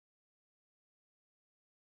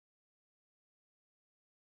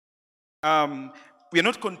Um, we are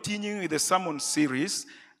not continuing with the sermon series.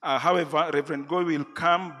 However, Reverend Goy will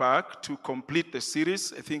come back to complete the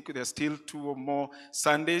series. I think there's still 2 or more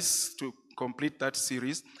Sundays to complete that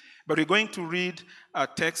series. But we're going to read a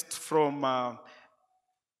text from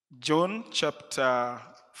John chapter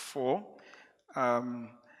 4.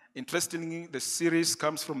 Interestingly, the series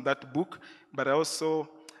comes from that book, but also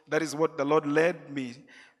that is what the Lord led me.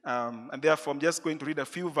 And therefore, I'm just going to read a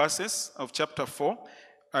few verses of chapter 4.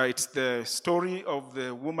 It's the story of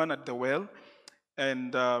the woman at the well.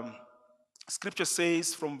 And scripture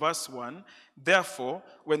says from verse 1, therefore,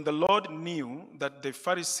 when the Lord knew that the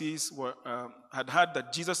Pharisees had heard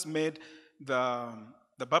that Jesus made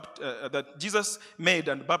that Jesus made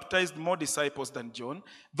and baptized more disciples than John,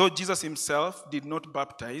 though Jesus himself did not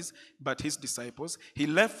baptize, but his disciples, he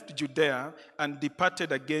left Judea and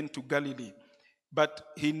departed again to Galilee.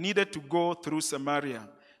 But he needed to go through Samaria.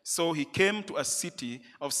 So he came to a city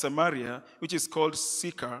of Samaria, which is called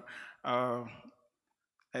Sychar. I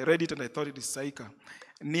read it and I thought it is Sychar,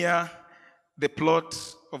 near the plot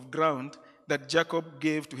of ground that Jacob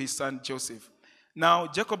gave to his son Joseph. Now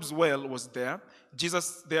Jacob's well was there.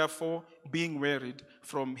 Jesus, therefore, being wearied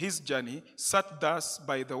from his journey, sat thus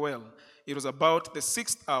by the well. It was about the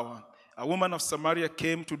 6th hour. A woman of Samaria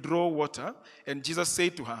came to draw water, and Jesus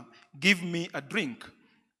said to her, give me a drink.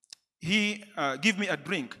 Give me a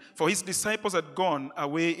drink, for his disciples had gone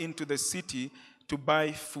away into the city to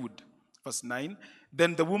buy food. Verse 9,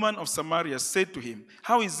 then the woman of Samaria said to him,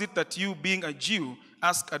 how is it that you, being a Jew,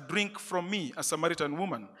 ask a drink from me, a Samaritan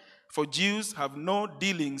woman? For Jews have no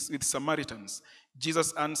dealings with Samaritans.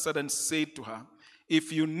 Jesus answered and said to her,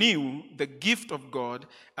 if you knew the gift of God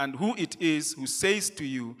and who it is who says to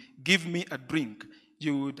you, give me a drink,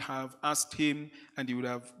 you would have asked him and he would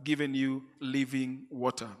have given you living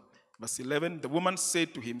water. Verse 11, the woman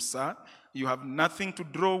said to him, sir, you have nothing to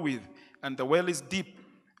draw with, and the well is deep.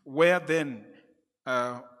 Where then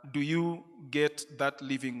do you get that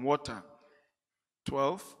living water?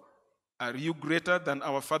 12, are you greater than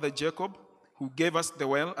our father Jacob, who gave us the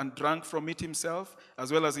well and drank from it himself,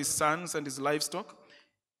 as well as his sons and his livestock?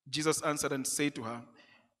 Jesus answered and said to her,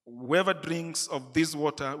 whoever drinks of this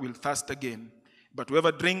water will thirst again, but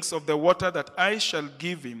whoever drinks of the water that I shall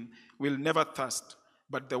give him will never thirst.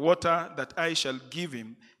 But the water that I shall give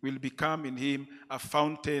him will become in him a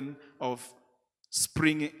fountain of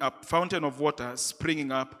water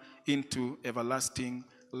springing up into everlasting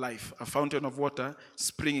life. A fountain of water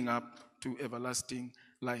springing up to everlasting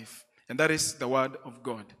life. And that is the word of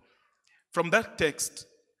God. From that text,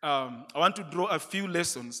 I want to draw a few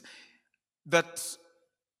lessons that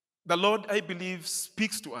the Lord, I believe,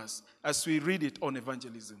 speaks to us as we read it on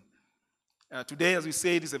evangelism. Today, as we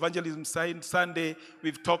said, is Evangelism Sunday.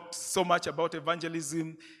 We've talked so much about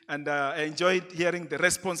evangelism, and I enjoyed hearing the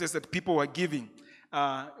responses that people were giving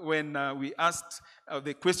when we asked,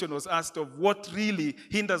 the question was asked of what really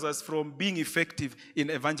hinders us from being effective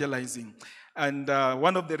in evangelizing. And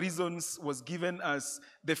one of the reasons was given as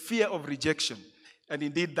the fear of rejection. And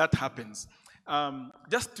indeed, that happens.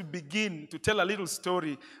 Just to begin, to tell a little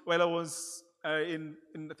story, while I was in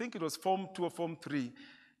I think it was Form 2 or Form 3,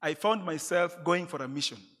 I found myself going for a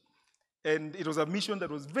mission. And it was a mission that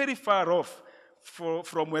was very far off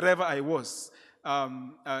from wherever I was.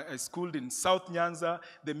 I schooled in South Nyanza.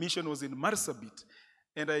 The mission was in Marsabit.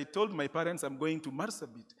 And I told my parents I'm going to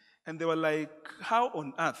Marsabit. And they were like, how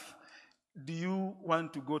on earth do you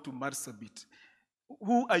want to go to Marsabit?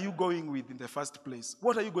 Who are you going with in the first place?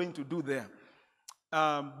 What are you going to do there?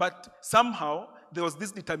 But somehow there was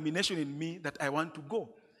this determination in me that I want to go.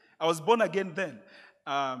 I was born again then.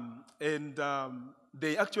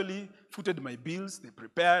 They actually footed my bills, they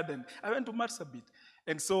prepared, and I went to Marsabit.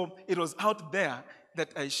 And so it was out there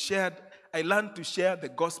that I learned to share the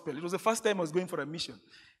gospel. It was the first time I was going for a mission.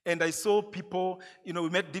 And I saw people, we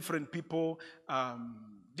met different people,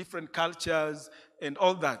 different cultures, and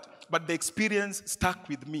all that. But the experience stuck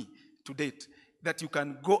with me to date, that you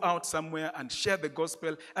can go out somewhere and share the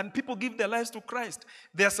gospel, and people give their lives to Christ.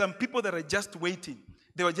 There are some people that are just waiting.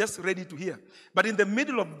 They were just ready to hear. But in the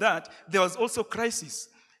middle of that, there was also crisis,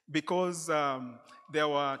 because there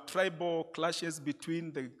were tribal clashes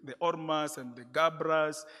between the Ormas and the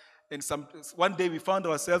Gabras. And one day we found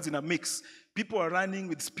ourselves in a mix. People are running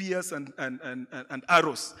with spears and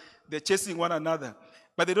arrows. They're chasing one another.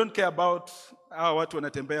 But they don't care about how watu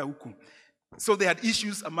wanatembea huku. So they had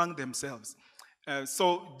issues among themselves.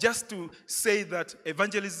 So just to say that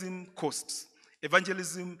evangelism costs.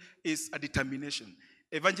 Evangelism is a determination.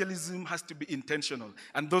 Evangelism has to be intentional.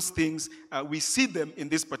 And those things, we see them in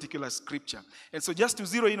this particular scripture. And so just to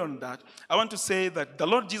zero in on that, I want to say that the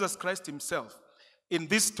Lord Jesus Christ himself, in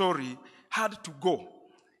this story had to go,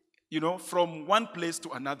 from one place to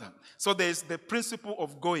another. So there's the principle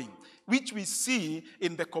of going, which we see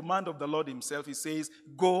in the command of the Lord himself. He says,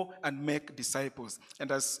 go and make disciples.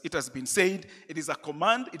 And as it has been said, it is a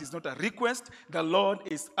command, it is not a request. The Lord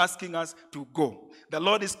is asking us to go. The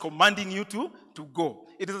Lord is commanding you to go.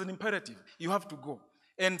 It is an imperative. You have to go.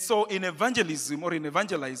 And so in evangelism or in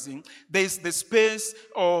evangelizing, there is the space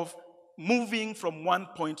of moving from one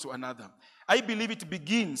point to another. I believe it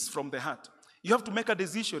begins from the heart. You have to make a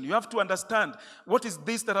decision. You have to understand, what is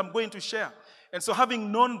this that I'm going to share? And so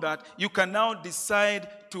having known that, you can now decide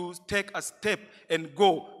to take a step and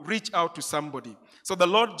go, reach out to somebody. So the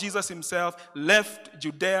Lord Jesus himself left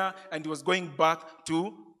Judea and he was going back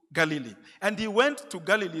to Galilee. And he went to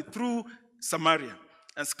Galilee through Samaria.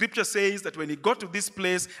 And scripture says that when he got to this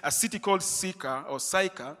place, a city called Sychar,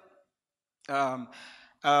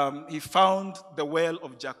 he found the well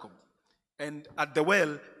of Jacob. And at the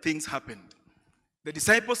well, things happened. The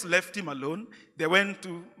disciples left him alone. They went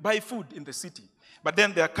to buy food in the city. But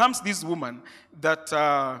then there comes this woman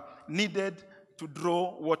that needed to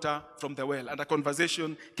draw water from the well. And a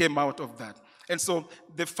conversation came out of that. And so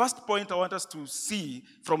the first point I want us to see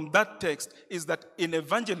from that text is that in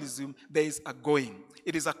evangelism, there is a going.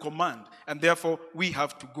 It is a command. And therefore, we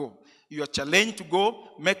have to go. You are challenged to go,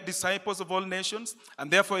 make disciples of all nations.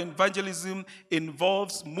 And therefore, evangelism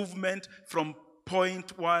involves movement from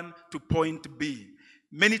point one to point B.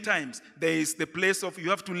 Many times, there is the place of you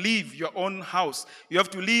have to leave your own house. You have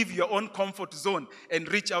to leave your own comfort zone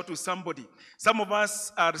and reach out to somebody. Some of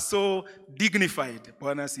us are so dignified.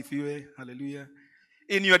 Bwana asifiwe, hallelujah.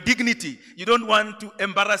 In your dignity, you don't want to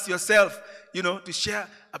embarrass yourself, to share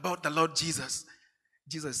about the Lord Jesus.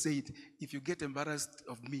 Jesus said, if you get embarrassed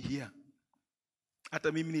of me here,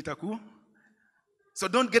 hata mimi nitaku. So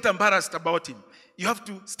don't get embarrassed about him. You have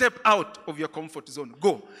to step out of your comfort zone.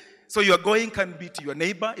 Go. So your going can be to your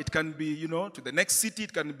neighbor. It can be, to the next city.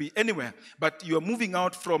 It can be anywhere. But you are moving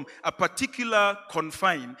out from a particular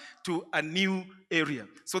confine to a new area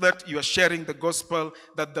so that you are sharing the gospel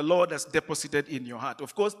that the Lord has deposited in your heart.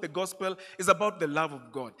 Of course, the gospel is about the love of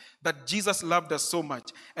God, that Jesus loved us so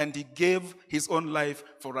much and he gave his own life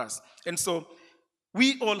for us. And so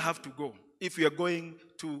we all have to go if we are going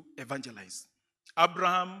to evangelize.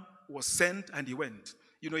 Abraham was sent and he went.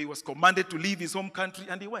 He was commanded to leave his home country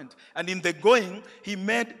and he went. And in the going, he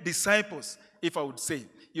made disciples, if I would say.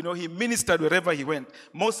 He ministered wherever he went.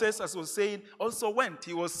 Moses, as was saying, also went.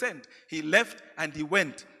 He was sent. He left and he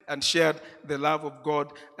went and shared the love of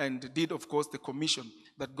God and did, of course, the commission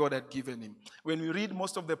that God had given him. When we read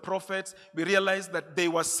most of the prophets, we realize that they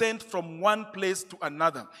were sent from one place to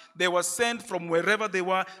another. They were sent from wherever they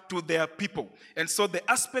were to their people. And so the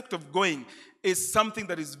aspect of going is something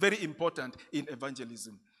that is very important in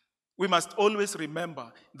evangelism. We must always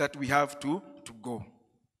remember that we have to go.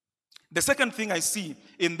 The second thing I see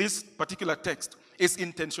in this particular text is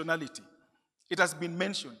intentionality. It has been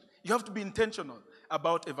mentioned. You have to be intentional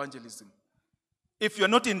about evangelism. If you're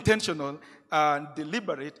not intentional and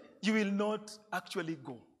deliberate, you will not actually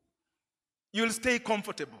go. You will stay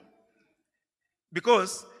comfortable.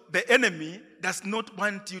 Because the enemy does not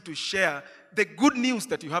want you to share the good news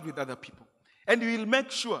that you have with other people. And we will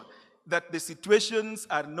make sure that the situations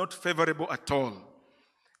are not favorable at all.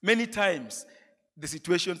 Many times, the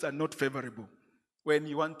situations are not favorable when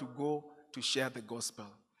you want to go to share the gospel.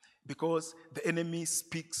 Because the enemy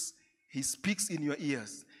speaks. He speaks in your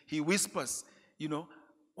ears. He whispers,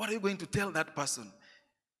 what are you going to tell that person?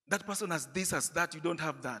 That person has this, has that, you don't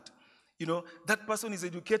have that. That person is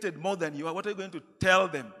educated more than you are. What are you going to tell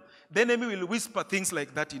them? The enemy will whisper things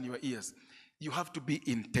like that in your ears. You have to be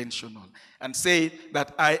intentional and say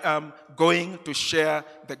that I am going to share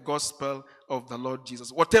the gospel of the Lord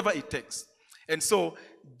Jesus, whatever it takes. And so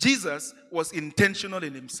Jesus was intentional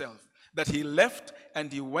in himself, that he left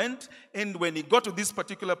and he went, and when he got to this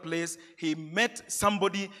particular place, he met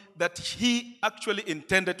somebody that he actually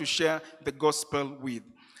intended to share the gospel with.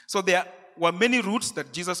 So there were many routes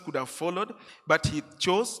that Jesus could have followed, but he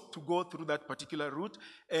chose to go through that particular route.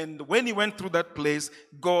 And when he went through that place,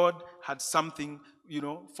 God had something,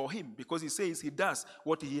 for him, because he says he does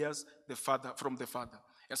what he hears from the Father.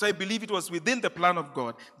 And so I believe it was within the plan of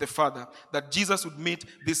God, the Father, that Jesus would meet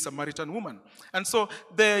this Samaritan woman. And so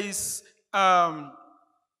there is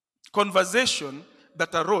conversation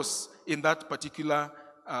that arose in that particular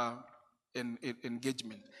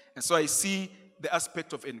engagement. And so I see the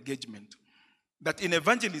aspect of engagement. That in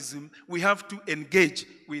evangelism, we have to engage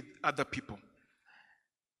with other people.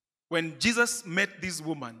 When Jesus met this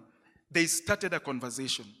woman, they started a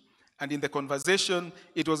conversation. And in the conversation,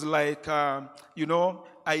 it was like,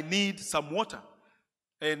 I need some water.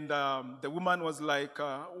 And the woman was like,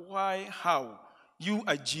 why, how? You,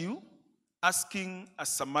 a Jew, asking a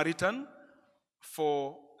Samaritan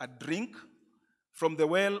for a drink from the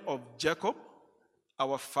well of Jacob,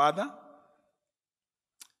 our father?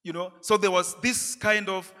 So there was this kind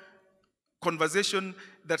of conversation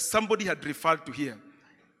that somebody had referred to here.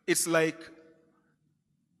 It's like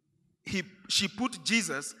she put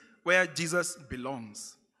Jesus where Jesus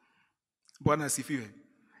belongs. Bwana asifiwe.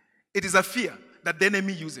 It is a fear that the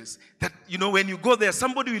enemy uses. That, when you go there,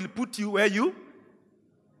 somebody will put you where you.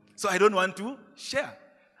 So I don't want to share.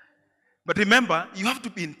 But remember, you have to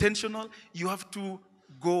be intentional. You have to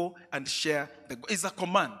go and share. It's a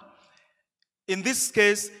command. In this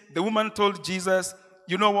case, the woman told Jesus,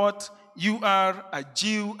 you know what? You are a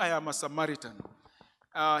Jew, I am a Samaritan.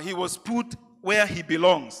 He was put where he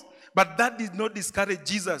belongs. But that did not discourage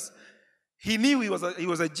Jesus. He knew he was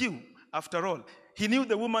a Jew, after all. He knew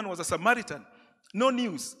the woman was a Samaritan. No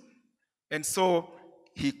news. And so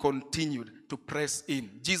he continued to press in.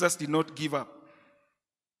 Jesus did not give up.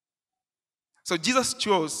 So Jesus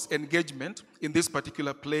chose engagement in this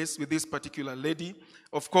particular place with this particular lady.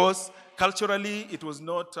 Of course, culturally, it was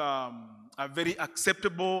not a very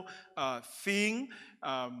acceptable thing.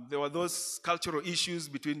 There were those cultural issues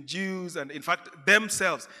between Jews and, in fact,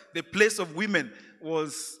 themselves. The place of women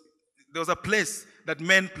there was a place that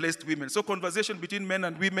men placed women. So conversation between men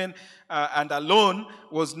and women and alone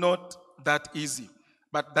was not that easy.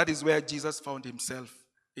 But that is where Jesus found himself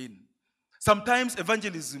in. Sometimes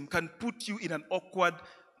evangelism can put you in an awkward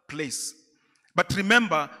place. But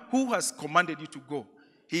remember, who has commanded you to go?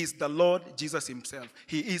 He is the Lord Jesus himself.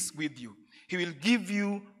 He is with you. He will give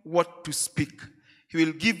you what to speak. He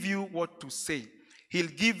will give you what to say. He'll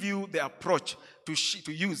give you the approach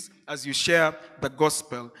to use as you share the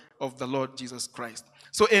gospel of the Lord Jesus Christ.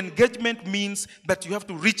 So engagement means that you have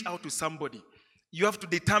to reach out to somebody. You have to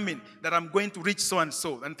determine that I'm going to reach so and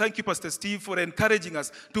so. And thank you, Pastor Steve, for encouraging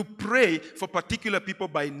us to pray for particular people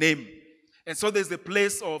by name. And so there's a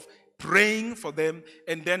place of praying for them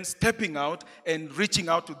and then stepping out and reaching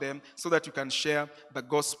out to them so that you can share the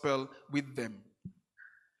gospel with them.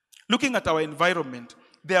 Looking at our environment,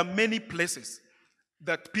 there are many places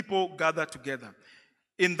that people gather together.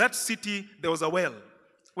 In that city, there was a well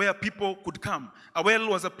where people could come. A well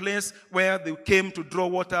was a place where they came to draw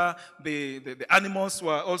water. The animals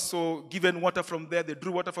were also given water from there. They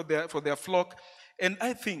drew water for their flock. And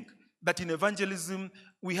I think that in evangelism,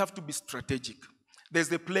 we have to be strategic. There's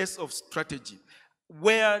a place of strategy.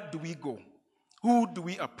 Where do we go? Who do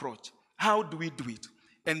we approach? How do we do it?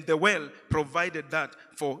 And the well provided that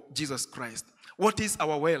for Jesus Christ. What is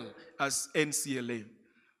our well as NCLA?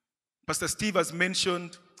 Pastor Steve has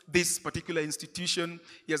mentioned this particular institution.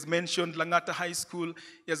 He has mentioned Langata High School.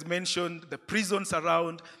 He has mentioned the prisons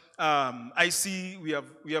around. I see we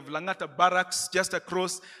have Langata Barracks just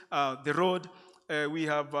across the road. We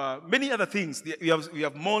have many other things. We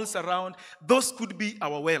have malls around. Those could be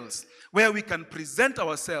our wells, where we can present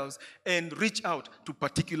ourselves and reach out to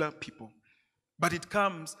particular people. But it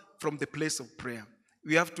comes from the place of prayer.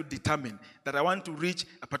 We have to determine that I want to reach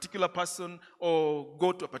a particular person or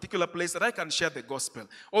go to a particular place that I can share the gospel.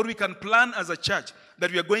 Or we can plan as a church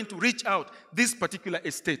that we are going to reach out this particular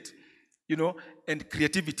estate, and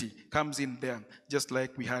creativity comes in there, just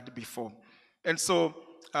like we had before. And so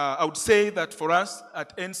I would say that for us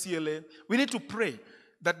at NCLA, we need to pray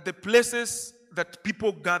that the places that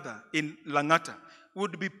people gather in Langata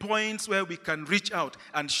would be points where we can reach out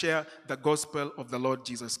and share the gospel of the Lord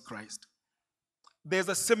Jesus Christ. There's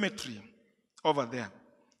a cemetery over there.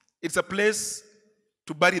 It's a place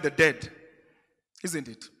to bury the dead, isn't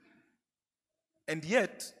it? And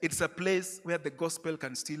yet, it's a place where the gospel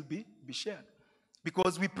can still be shared.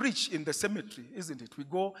 Because we preach in the cemetery, isn't it? We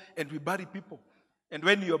go and we bury people. And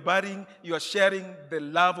when you're burying, you are sharing the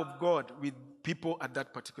love of God with people at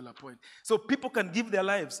that particular point. So people can give their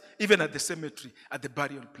lives, even at the cemetery, at the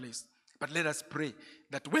burial place. But let us pray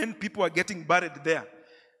that when people are getting buried there,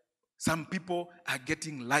 some people are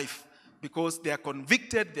getting life because they are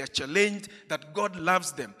convicted, they are challenged that God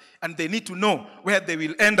loves them. And they need to know where they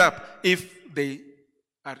will end up if they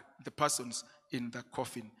are the persons in the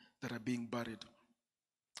coffin that are being buried.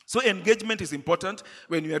 So engagement is important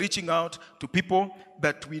when we are reaching out to people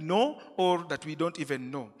that we know or that we don't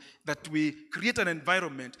even know. That we create an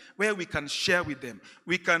environment where we can share with them.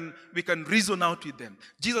 We can reason out with them.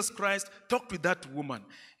 Jesus Christ talked with that woman.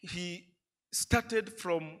 He started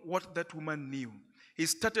from what that woman knew. He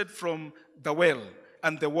started from the well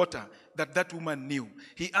and the water that woman knew.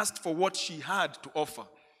 He asked for what she had to offer.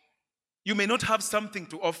 You may not have something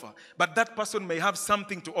to offer, but that person may have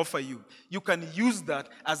something to offer you. You can use that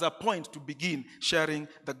as a point to begin sharing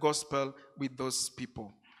the gospel with those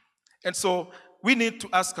people. And so we need to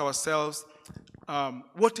ask ourselves,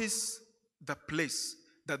 what is the place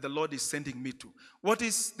that the Lord is sending me to? What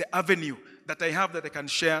is the avenue that I have that I can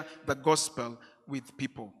share the gospel with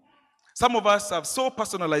people? Some of us have so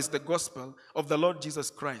personalized the gospel of the Lord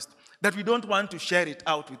Jesus Christ that we don't want to share it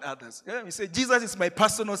out with others. Yeah, we say, Jesus is my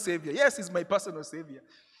personal savior. Yes, he's my personal savior.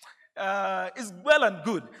 It's well and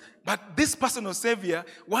good. But this personal savior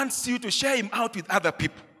wants you to share him out with other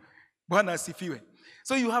people. Bwana asifiwe.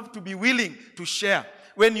 So you have to be willing to share.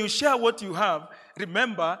 When you share what you have,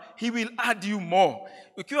 remember, he will add you more.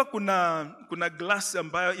 Ukiwa kuna glass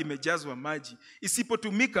ambayo imejazwa maji,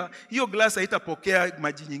 isipotumika, hiyo glass haitapokea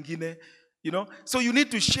maji nyingine. So you need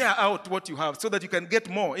to share out what you have so that you can get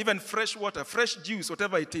more, even fresh water, fresh juice,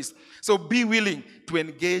 whatever it is. So be willing to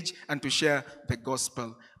engage and to share the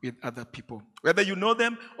gospel with other people. Whether you know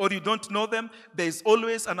them or you don't know them, there is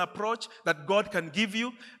always an approach that God can give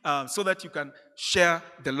you so that you can share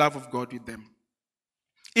the love of God with them.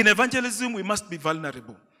 In evangelism, we must be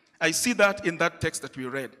vulnerable. I see that in that text that we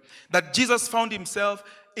read, that Jesus found himself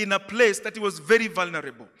in a place that he was very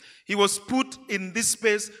vulnerable. He was put in this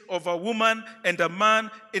space of a woman and a man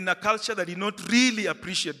in a culture that did not really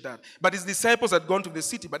appreciate that. But his disciples had gone to the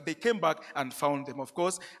city, but they came back and found them. Of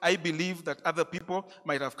course, I believe that other people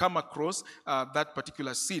might have come across that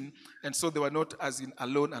particular scene, and so they were not as in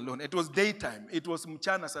alone. It was daytime. It was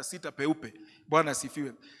mchana saa sita peupe. Bwana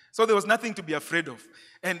asifiwe. So there was nothing to be afraid of.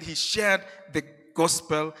 And he shared the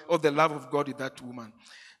gospel or the love of God with that woman.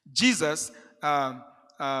 Jesus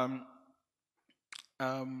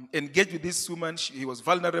engaged with this woman. He was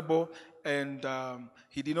vulnerable, and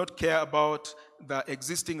he did not care about the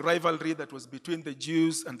existing rivalry that was between the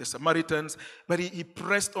Jews and the Samaritans, but he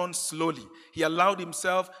pressed on slowly. He allowed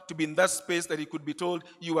himself to be in that space that he could be told,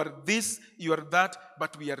 you are this, you are that,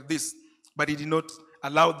 but we are this. But he did not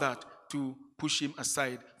allow that to push him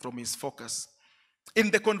aside from his focus.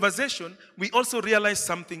 In the conversation, we also realize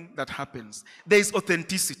something that happens. There is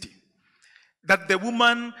authenticity. That the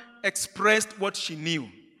woman expressed what she knew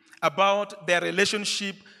about their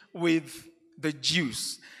relationship with the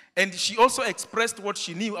Jews. And she also expressed what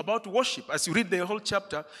she knew about worship. As you read the whole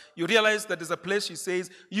chapter, you realize that there's a place she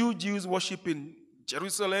says, you Jews worship in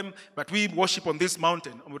Jerusalem, but we worship on this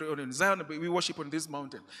mountain. Or in Zion, but we worship on this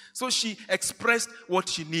mountain. So she expressed what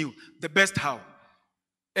she knew, the best how.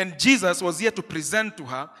 And Jesus was here to present to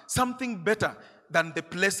her something better than the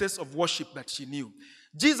places of worship that she knew.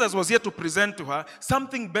 Jesus was here to present to her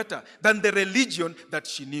something better than the religion that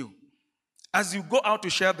she knew. As you go out to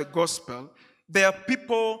share the gospel, there are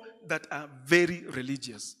people that are very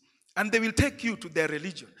religious. And they will take you to their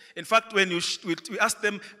religion. In fact, when you ask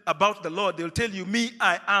them about the Lord, they'll tell you, me,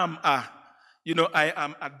 I am a. I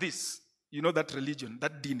am a this. That religion,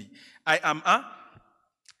 that dini. I am a.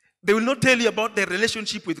 They will not tell you about their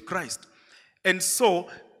relationship with Christ. And so,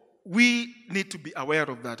 we need to be aware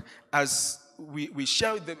of that. As we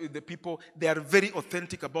share with the people, they are very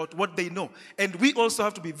authentic about what they know. And we also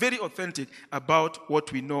have to be very authentic about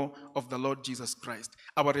what we know of the Lord Jesus Christ,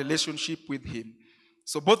 our relationship with him.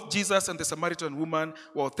 So both Jesus and the Samaritan woman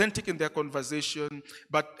were authentic in their conversation,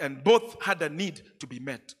 and both had a need to be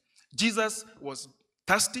met. Jesus was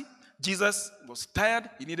thirsty. Jesus was tired.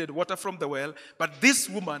 He needed water from the well. But this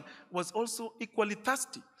woman was also equally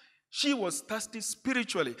thirsty. She was thirsty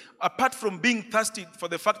spiritually. Apart from being thirsty for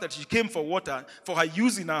the fact that she came for water for her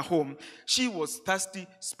use in her home, she was thirsty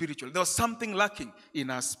spiritually. There was something lacking in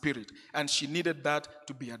her spirit, and she needed that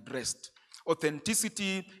to be addressed.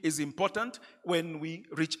 Authenticity is important when we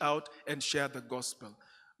reach out and share the gospel.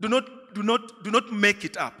 Do not make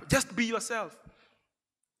it up. Just be yourself.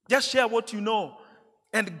 Just share what you know,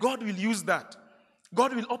 and God will use that.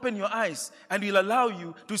 God will open your eyes and will allow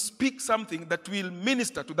you to speak something that will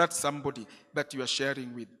minister to that somebody that you are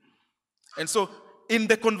sharing with. And so, in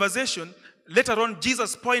the conversation, later on,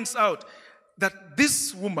 Jesus points out that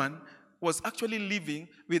this woman was actually living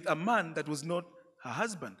with a man that was not her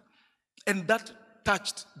husband. And that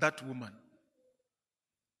touched that woman.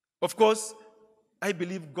 Of course, I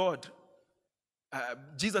believe God,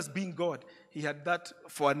 Jesus being God, he had that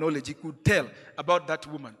foreknowledge. He could tell about that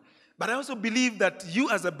woman. But I also believe that you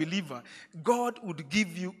as a believer, God would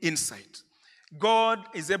give you insight. God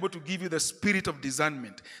is able to give you the spirit of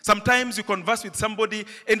discernment. Sometimes you converse with somebody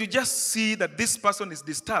and you just see that this person is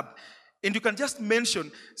disturbed. And you can just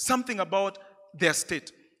mention something about their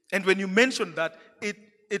state. And when you mention that,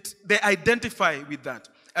 they identify with that.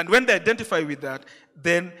 And when they identify with that,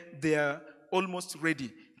 then they are almost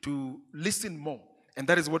ready to listen more And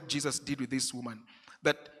that is what Jesus did with this woman.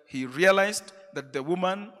 That he realized that the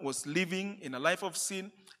woman was living in a life of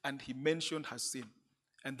sin, and he mentioned her sin.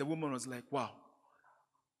 And the woman was like, wow,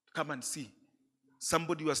 come and see.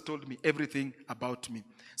 Somebody who has told me everything about me.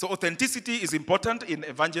 So authenticity is important in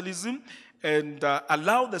evangelism, and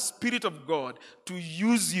allow the Spirit of God to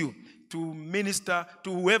use you to minister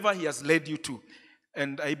to whoever he has led you to.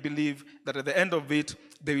 And I believe that at the end of it,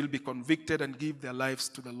 they will be convicted and give their lives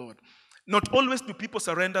to the Lord. Not always do people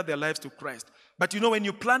surrender their lives to Christ. But when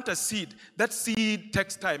you plant a seed, that seed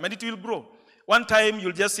takes time and it will grow. One time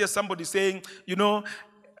you'll just hear somebody saying,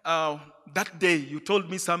 that day you told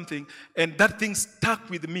me something, and that thing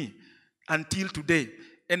stuck with me until today.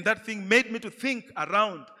 And that thing made me to think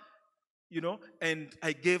around, and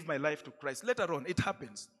I gave my life to Christ. Later on, it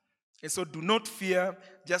happens. And so do not fear.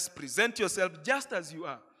 Just present yourself just as you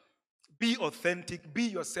are. Be authentic, be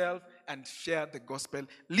yourself, and share the gospel.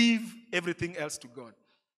 Leave everything else to God.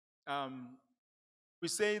 We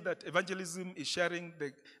say that evangelism is sharing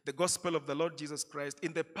the gospel of the Lord Jesus Christ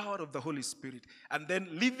in the power of the Holy Spirit, and then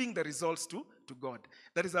leaving the results to God.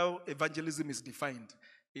 That is how evangelism is defined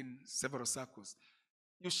in several circles.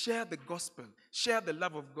 You share the gospel, share the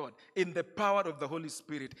love of God in the power of the Holy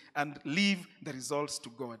Spirit, and leave the results to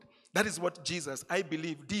God. That is what Jesus, I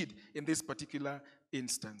believe, did in this particular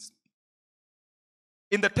instance.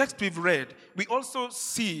 In the text we've read, we also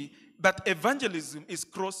see that evangelism is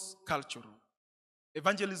cross-cultural.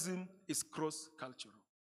 Evangelism is cross-cultural.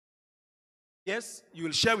 Yes, you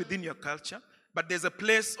will share within your culture, but there's a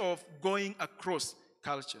place of going across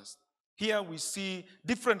cultures. Here we see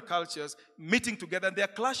different cultures meeting together, and they're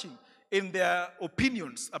clashing in their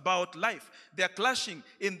opinions about life. They're clashing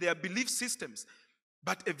in their belief systems.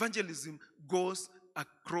 But evangelism goes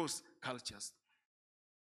across cultures.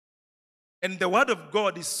 And the word of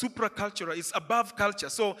God is supracultural, it's above culture.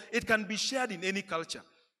 So it can be shared in any culture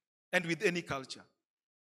and with any culture.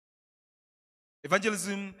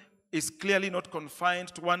 Evangelism is clearly not confined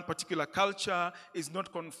to one particular culture, is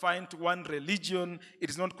not confined to one religion, it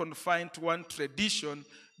is not confined to one tradition,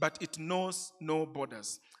 but it knows no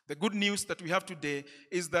borders. The good news that we have today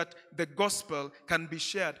is that the gospel can be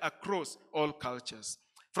shared across all cultures.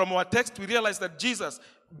 From our text, we realize that Jesus,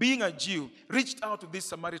 being a Jew, reached out to this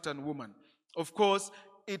Samaritan woman. Of course,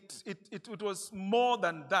 it was more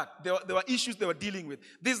than that. There were issues they were dealing with.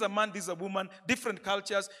 This is a man, this is a woman, different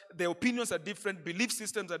cultures, their opinions are different, belief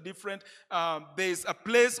systems are different. There is a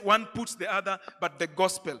place, one puts the other, but the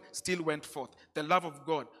gospel still went forth. The love of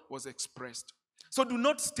God was expressed. So do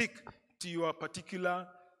not stick to your particular,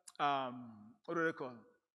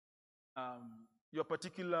 your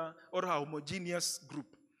particular or homogeneous group.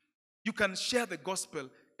 You can share the gospel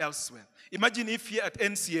elsewhere. Imagine if here at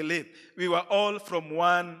NCLA, we were all from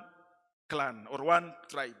one clan or one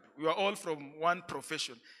tribe. We were all from one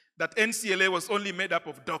profession. That NCLA was only made up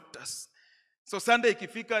of doctors. So Sunday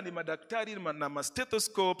ikifika ni madaktari na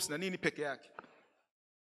stethoscopes na nini peke yake.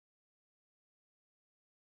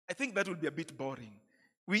 I think that would be a bit boring.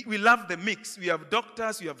 We love the mix. We have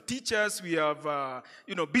doctors, we have teachers, we have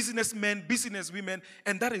businessmen, businesswomen,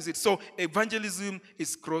 and that is it. So evangelism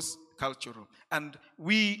is cross-cultural, and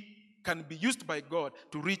we can be used by God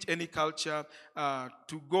to reach any culture,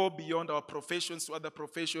 to go beyond our professions to other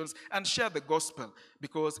professions and share the gospel,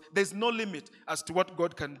 because there's no limit as to what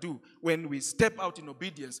God can do when we step out in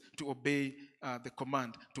obedience to obey the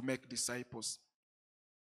command to make disciples.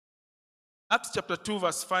 Acts chapter 2,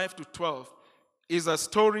 verse 5 to 12 is a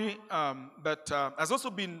story that has also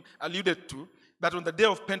been alluded to, that on the day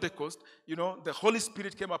of Pentecost, the Holy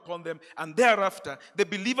Spirit came upon them, and thereafter, the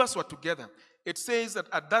believers were together. It says that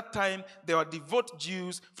at that time, there were devout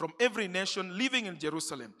Jews from every nation living in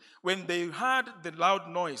Jerusalem. When they heard the loud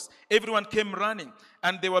noise, everyone came running,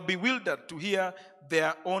 and they were bewildered to hear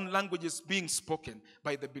their own languages being spoken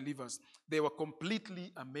by the believers. They were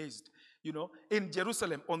completely amazed. In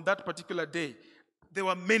Jerusalem, on that particular day, there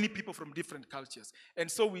were many people from different cultures. And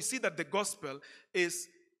so we see that the gospel is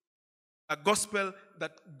a gospel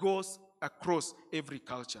that goes across every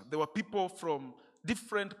culture. There were people from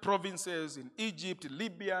different provinces in Egypt,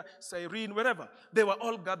 Libya, Cyrene, wherever. They were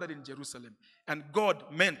all gathered in Jerusalem. And God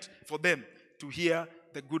meant for them to hear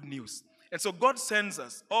the good news. And so God sends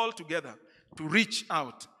us all together to reach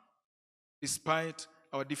out despite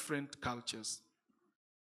our different cultures.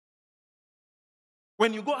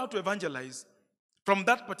 When you go out to evangelize, from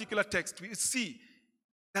that particular text, we see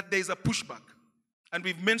that there is a pushback. And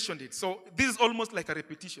we've mentioned it. So this is almost like a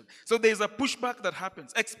repetition. So there is a pushback that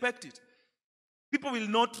happens. Expect it. People will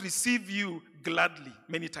not receive you gladly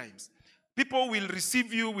many times. People will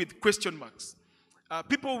receive you with question marks.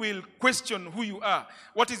 People will question who you are.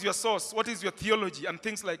 What is your source? What is your theology? And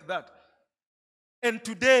things like that. And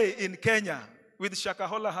today in Kenya, with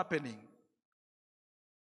Shakahola happening,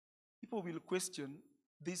 people will question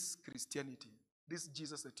this Christianity, this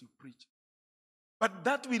Jesus that you preach. But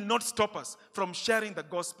that will not stop us from sharing the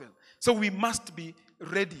gospel. So we must be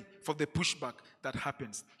ready for the pushback that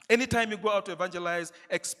happens. Anytime you go out to evangelize,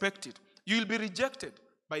 expect it. You will be rejected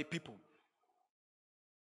by people.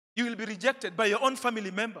 You will be rejected by your own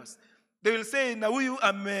family members. They will say, na huyu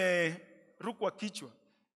amerukwa kichwa.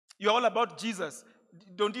 You're all about Jesus.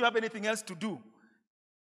 Don't you have anything else to do?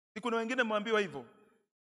 Kuna wengine mwambiwa hivyo.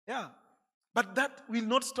 Yeah. But that will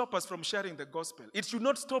not stop us from sharing the gospel. It should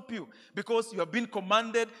not stop you because you have been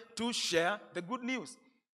commanded to share the good news.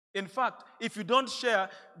 In fact, if you don't share,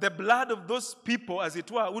 the blood of those people, as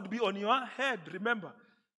it were, would be on your head. Remember,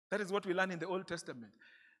 that is what we learn in the Old Testament.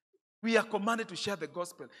 We are commanded to share the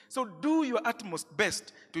gospel. So do your utmost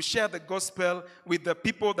best to share the gospel with the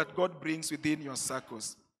people that God brings within your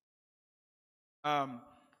circles.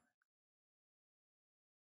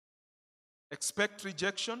 Expect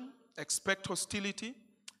rejection, expect hostility,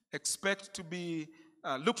 expect to be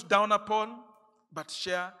looked down upon, but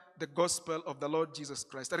share the gospel of the Lord Jesus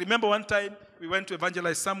Christ. I remember one time we went to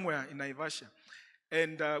evangelize somewhere in Naivasha,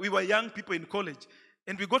 and we were young people in college,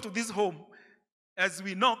 and we got to this home. As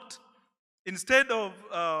we knocked, instead of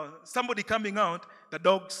somebody coming out, the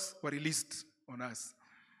dogs were released on us.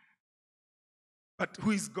 But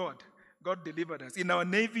who is God? God delivered us. In our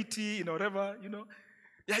naivety, in whatever,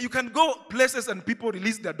 Yeah, you can go places and people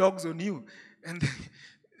release their dogs on you. And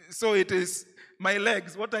so it is my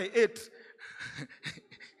legs, what I ate.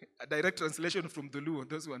 A direct translation from the Luo,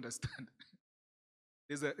 those who understand.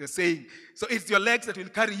 There's a saying. So it's your legs that will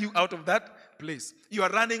carry you out of that place. You are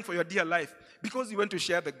running for your dear life because you want to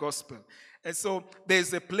share the gospel. And so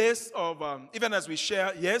there's a place of, even as we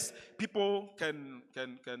share, yes, people can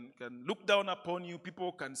look down upon you,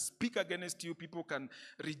 people can speak against you, people can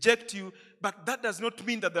reject you, but that does not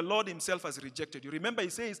mean that the Lord himself has rejected you. Remember, he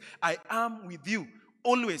says, I am with you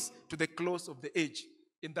always to the close of the age,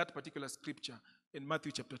 in that particular scripture in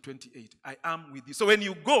Matthew chapter 28. I am with you. So when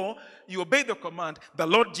you go, you obey the command, the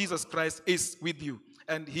Lord Jesus Christ is with you,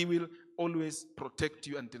 and he will always protect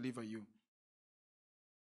you and deliver you.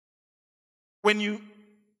 When you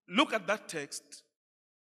look at that text,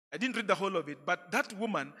 I didn't read the whole of it, but that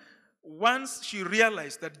woman, once she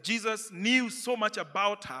realized that Jesus knew so much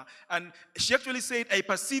about her, and she actually said, I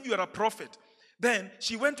perceive you are a prophet. Then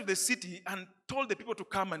she went to the city and told the people to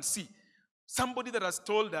come and see. Somebody that has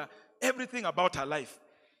told her everything about her life.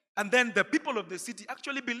 And then the people of the city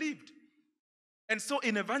actually believed. And so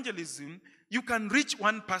in evangelism, you can reach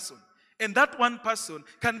one person, and that one person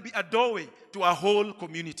can be a doorway to a whole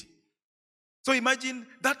community. So imagine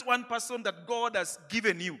that one person that God has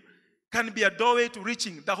given you can be a doorway to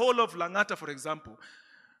reaching the whole of Langata, for example.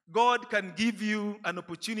 God can give you an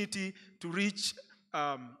opportunity to reach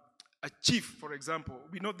a chief, for example.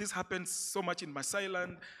 We know this happens so much in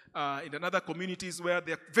Masailand, in other communities where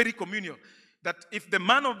they're very communal, that if the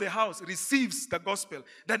man of the house receives the gospel,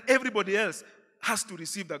 then everybody else has to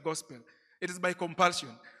receive the gospel. It is by compulsion.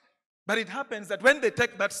 But it happens that when they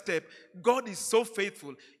take that step, God is so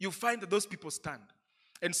faithful, you find that those people stand.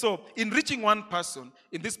 And so, in reaching one person,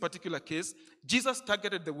 in this particular case, Jesus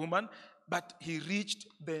targeted the woman, but he reached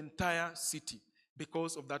the entire city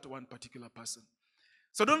because of that one particular person.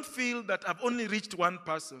 So don't feel that I've only reached one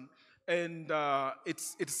person and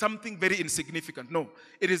it's something very insignificant. No,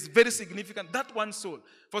 it is very significant, that one soul.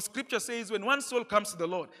 For scripture says when one soul comes to the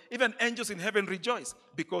Lord, even angels in heaven rejoice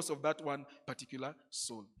because of that one particular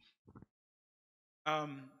soul.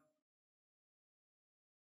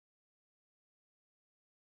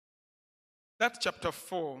 That chapter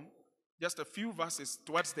 4, just a few verses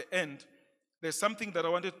towards the end, there's something that I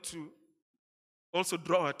wanted to also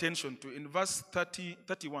draw attention to. In verse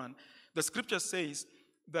 31, the scripture says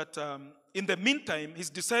that in the meantime,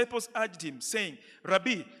 his disciples urged him, saying,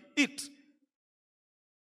 Rabbi, eat.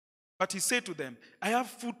 But he said to them, I have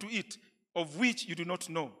food to eat, of which you do not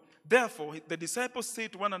know. Therefore, the disciples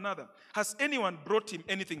said to one another, has anyone brought him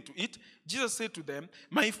anything to eat? Jesus said to them,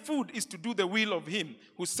 my food is to do the will of him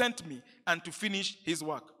who sent me and to finish his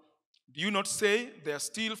work. Do you not say, there are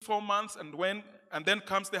still 4 months and then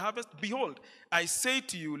comes the harvest? Behold, I say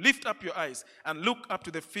to you, lift up your eyes and look up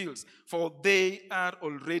to the fields, for they are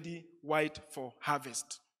already white for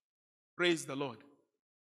harvest. Praise the Lord.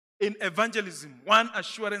 In evangelism, one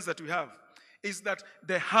assurance that we have is that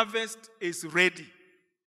the harvest is ready.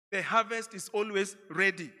 The harvest is always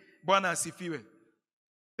ready. Bwana asifiwe.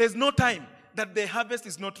 There's no time that the harvest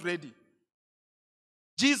is not ready.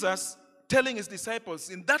 Jesus telling his disciples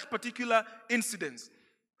in that particular incident,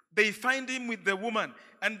 they find him with the woman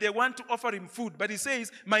and they want to offer him food. But he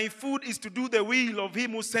says, my food is to do the will of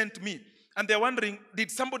him who sent me. And they're wondering, did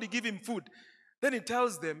somebody give him food? Then he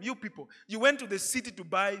tells them, you people, you went to the city to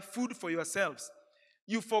buy food for yourselves.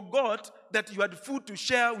 You forgot that you had food to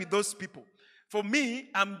share with those people. For me,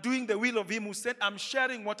 I'm doing the will of him who sent. I'm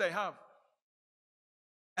sharing what I have.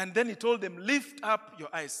 And then he told them, lift up your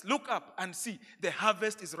eyes. Look up and see. The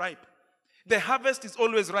harvest is ripe. The harvest is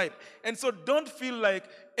always ripe. And so don't feel like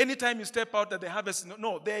anytime you step out that the harvest is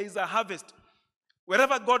no, there is a harvest.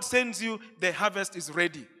 Wherever God sends you, the harvest is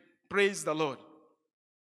ready. Praise the Lord.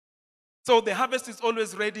 So the harvest is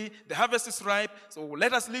always ready. The harvest is ripe. So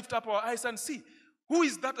let us lift up our eyes and see. Who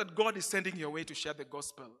is that God is sending your way to share the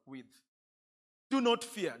gospel with? Do not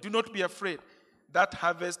fear. Do not be afraid. That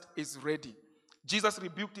harvest is ready. Jesus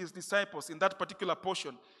rebuked his disciples in that particular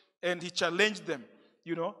portion, and he challenged them,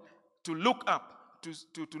 to look up,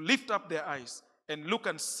 to lift up their eyes and look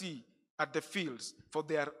and see at the fields, for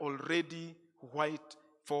they are already white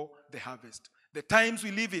for the harvest. The times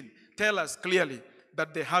we live in tell us clearly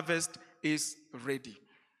that the harvest is ready.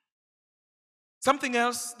 Something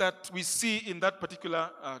else that we see in that particular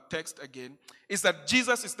text again is that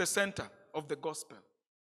Jesus is the center of the gospel.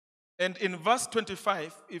 And in verse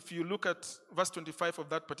 25, if you look at verse 25 of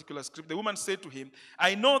that particular script, the woman said to him,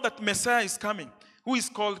 I know that Messiah is coming, who is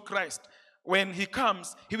called Christ. When he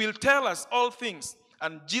comes, he will tell us all things.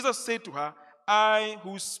 And Jesus said to her, I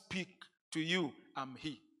who speak to you am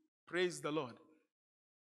he. Praise the Lord.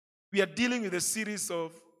 We are dealing with a series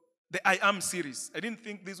of the I Am series. I didn't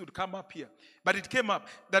think this would come up here. But it came up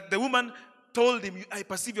that the woman told him, I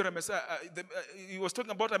perceive you're a Messiah. He was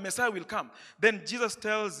talking about a Messiah will come. Then Jesus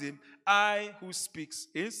tells him, I who speaks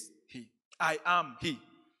is he. I am he.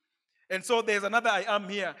 And so there's another I am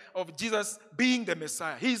here of Jesus being the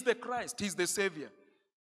Messiah. He's the Christ. He's the Savior.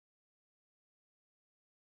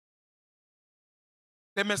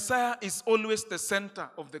 The Messiah is always the center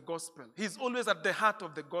of the gospel. He's always at the heart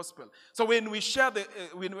of the gospel. So when we share,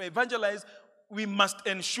 when we evangelize, we must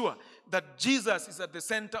ensure that Jesus is at the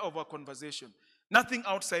center of our conversation. Nothing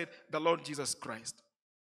outside the Lord Jesus Christ.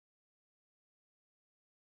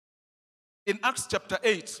 In Acts chapter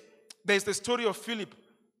 8, there's the story of Philip,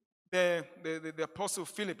 the apostle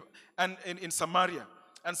Philip, and in Samaria.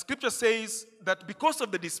 And scripture says that because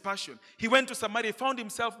of the dispersion, he went to Samaria, found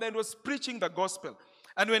himself there and was preaching the gospel.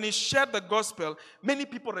 And when he shared the gospel, many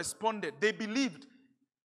people responded. They believed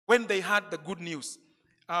when they heard the good news.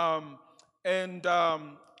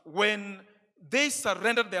 When they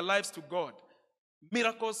surrendered their lives to God,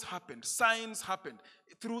 miracles happened, signs happened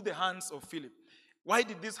through the hands of Philip. Why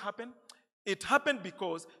did this happen? It happened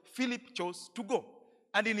because Philip chose to go.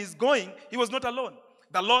 And in his going, he was not alone.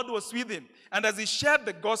 The Lord was with him. And as he shared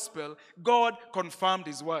the gospel, God confirmed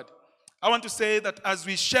his word. I want to say that as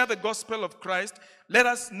we share the gospel of Christ, let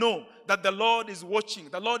us know that the Lord is watching.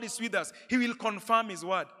 The Lord is with us. He will confirm his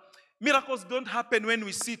word. Miracles don't happen when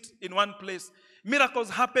we sit in one place.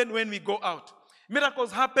 Miracles happen when we go out.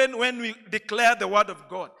 Miracles happen when we declare the word of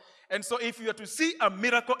God. And so if you are to see a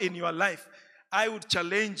miracle in your life, I would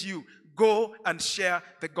challenge you, go and share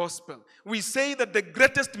the gospel. We say that the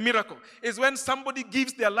greatest miracle is when somebody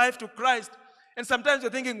gives their life to Christ. And sometimes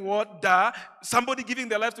you're thinking, what? Somebody giving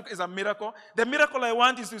their life to is a miracle. The miracle I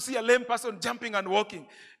want is to see a lame person jumping and walking.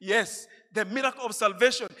 Yes, the miracle of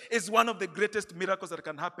salvation is one of the greatest miracles that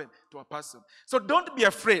can happen to a person. So don't be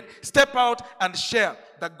afraid. Step out and share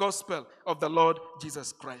the gospel of the Lord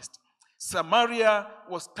Jesus Christ. Samaria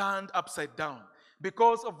was turned upside down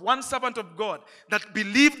because of one servant of God that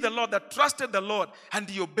believed the Lord, that trusted the Lord, and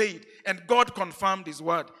he obeyed. And God confirmed his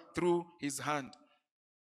word through his hand.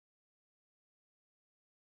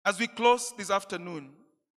 As we close this afternoon,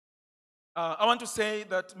 I want to say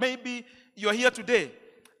that maybe you are here today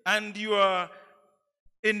and you are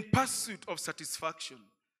in pursuit of satisfaction.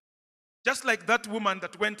 Just like that woman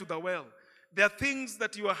that went to the well. There are things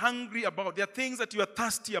that you are hungry about. There are things that you are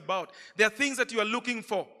thirsty about. There are things that you are looking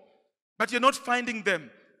for. But you're not finding them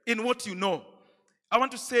in what you know. I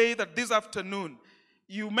want to say that this afternoon,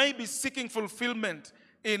 you may be seeking fulfillment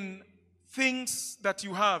in things that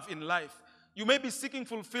you have in life. You may be seeking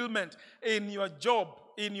fulfillment in your job,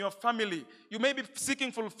 in your family. You may be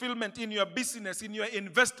seeking fulfillment in your business, in your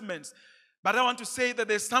investments. But I want to say that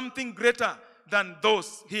there's something greater than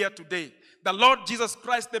those here today. The Lord Jesus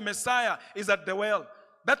Christ, the Messiah, is at the well.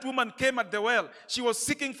 That woman came at the well. She was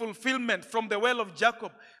seeking fulfillment from the well of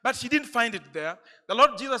Jacob, but she didn't find it there. The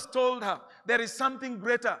Lord Jesus told her, there is something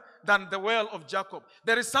greater than the well of Jacob.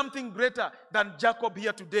 There is something greater than Jacob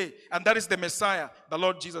here today, and that is the Messiah, the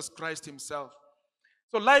Lord Jesus Christ himself.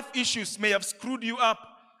 So life issues may have screwed you up.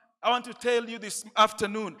 I want to tell you this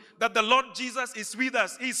afternoon that the Lord Jesus is with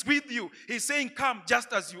us. He's with you. He's saying, come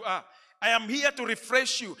just as you are. I am here to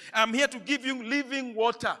refresh you. I am here to give you living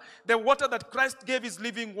water. The water that Christ gave is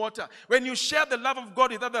living water. When you share the love of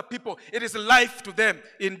God with other people, it is life to them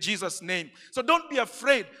in Jesus' name. So don't be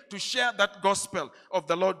afraid to share that gospel of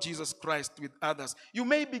the Lord Jesus Christ with others. You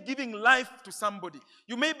may be giving life to somebody.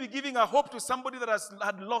 You may be giving a hope to somebody that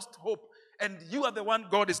had lost hope. And you are the one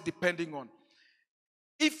God is depending on.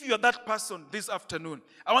 If you are that person this afternoon,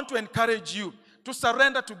 I want to encourage you to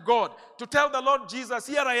surrender to God, to tell the Lord Jesus,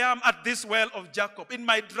 here I am at this well of Jacob. In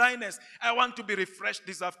my dryness, I want to be refreshed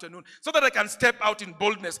this afternoon so that I can step out in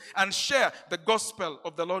boldness and share the gospel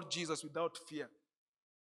of the Lord Jesus without fear.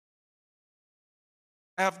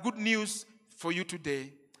 I have good news for you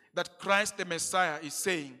today that Christ the Messiah is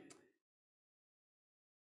saying,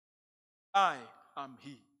 I am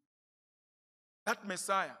He. That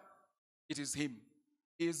Messiah, it is Him.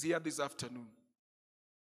 He is here this afternoon.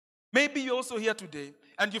 Maybe you're also here today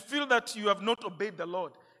and you feel that you have not obeyed the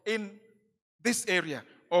Lord in this area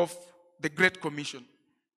of the Great Commission.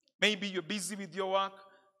 Maybe you're busy with your work,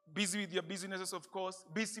 busy with your businesses, of course,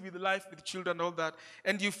 busy with life, with children, all that,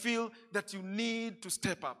 and you feel that you need to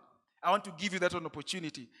step up. I want to give you that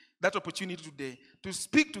opportunity today to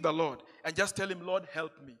speak to the Lord and just tell Him, Lord,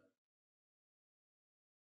 help me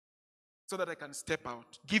so that I can step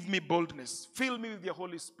out. Give me boldness. Fill me with your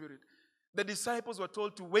Holy Spirit. The disciples were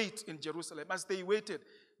told to wait in Jerusalem. As they waited,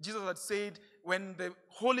 Jesus had said, when the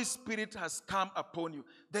Holy Spirit has come upon you,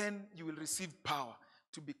 then you will receive power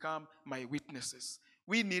to become my witnesses.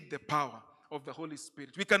 We need the power of the Holy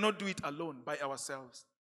Spirit. We cannot do it alone by ourselves.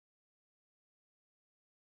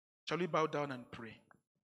 Shall we bow down and pray?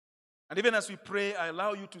 And even as we pray, I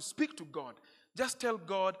allow you to speak to God. Just tell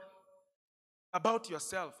God about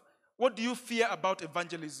yourself. What do you fear about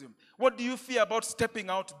evangelism? What do you fear about stepping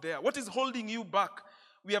out there? What is holding you back?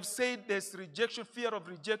 We have said there's rejection, fear of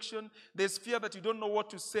rejection. There's fear that you don't know what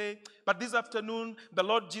to say. But this afternoon, the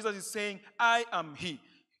Lord Jesus is saying, I am He.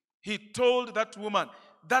 He told that woman,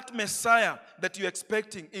 that Messiah that you're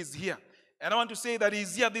expecting is here. And I want to say that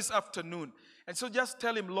He's here this afternoon. And so just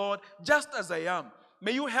tell Him, Lord, just as I am,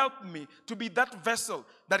 may you help me to be that vessel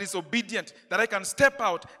that is obedient, that I can step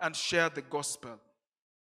out and share the gospel.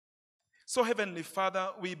 So, Heavenly Father,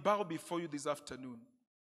 we bow before you this afternoon.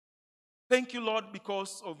 Thank you, Lord,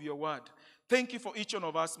 because of your word. Thank you for each one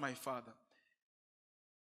of us, my Father.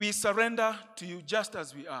 We surrender to you just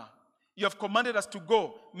as we are. You have commanded us to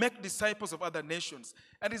go, make disciples of other nations.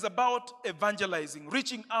 And it's about evangelizing,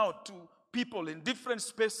 reaching out to people in different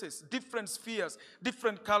spaces, different spheres,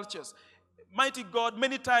 different cultures. Mighty God,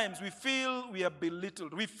 many times we feel we are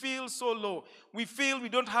belittled. We feel so low. We feel we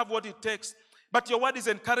don't have what it takes. But your word is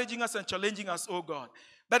encouraging us and challenging us, oh God.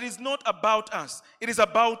 That is not about us. It is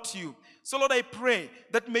about you. So Lord, I pray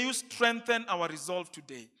that may you strengthen our resolve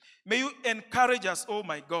today. May you encourage us, oh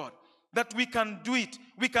my God, that we can do it.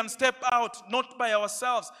 We can step out, not by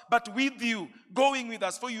ourselves, but with you, going with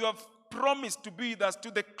us. For you have promised to be with us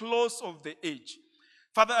to the close of the age.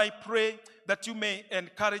 Father, I pray that you may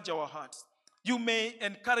encourage our hearts. You may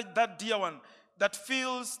encourage that dear one that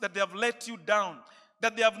feels that they have let you down,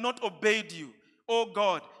 that they have not obeyed you. Oh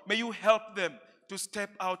God, may you help them to step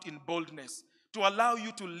out in boldness, to allow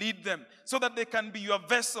you to lead them so that they can be your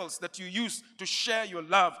vessels that you use to share your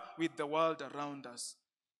love with the world around us.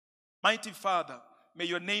 Mighty Father, may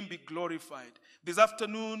your name be glorified. This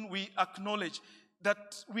afternoon we acknowledge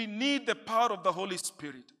that we need the power of the Holy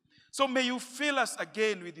Spirit. So may you fill us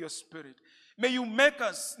again with your Spirit. May you make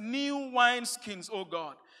us new wineskins, oh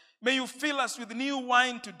God. May you fill us with new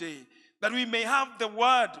wine today, that we may have the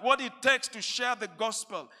word, what it takes to share the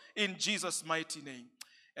gospel in Jesus' mighty name.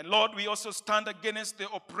 And Lord, we also stand against the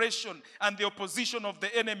oppression and the opposition of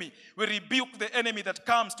the enemy. We rebuke the enemy that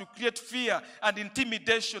comes to create fear and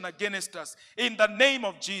intimidation against us in the name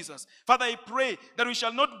of Jesus. Father, I pray that we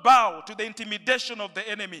shall not bow to the intimidation of the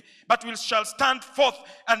enemy, but we shall stand forth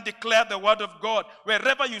and declare the word of God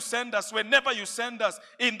wherever you send us, whenever you send us,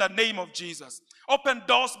 in the name of Jesus. Open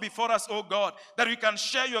doors before us, oh God, that we can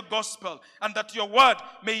share your gospel and that your word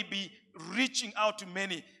may be reaching out to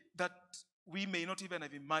many that we may not even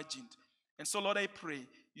have imagined. And so, Lord, I pray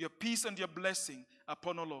your peace and your blessing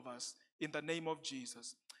upon all of us in the name of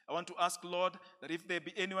Jesus. I want to ask, Lord, that if there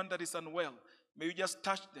be anyone that is unwell, may you just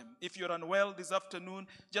touch them. If you're unwell this afternoon,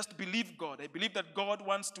 just believe God. I believe that God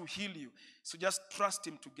wants to heal you. So just trust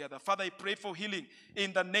him together. Father, I pray for healing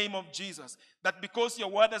in the name of Jesus. That because your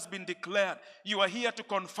word has been declared, you are here to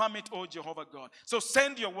confirm it, oh Jehovah God. So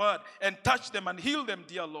send your word and touch them and heal them,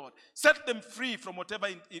 dear Lord. Set them free from whatever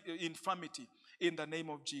infirmity. in the name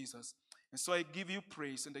of Jesus. And so I give you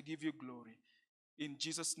praise and I give you glory. In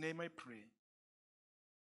Jesus' name I pray.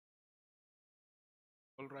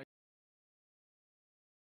 All right.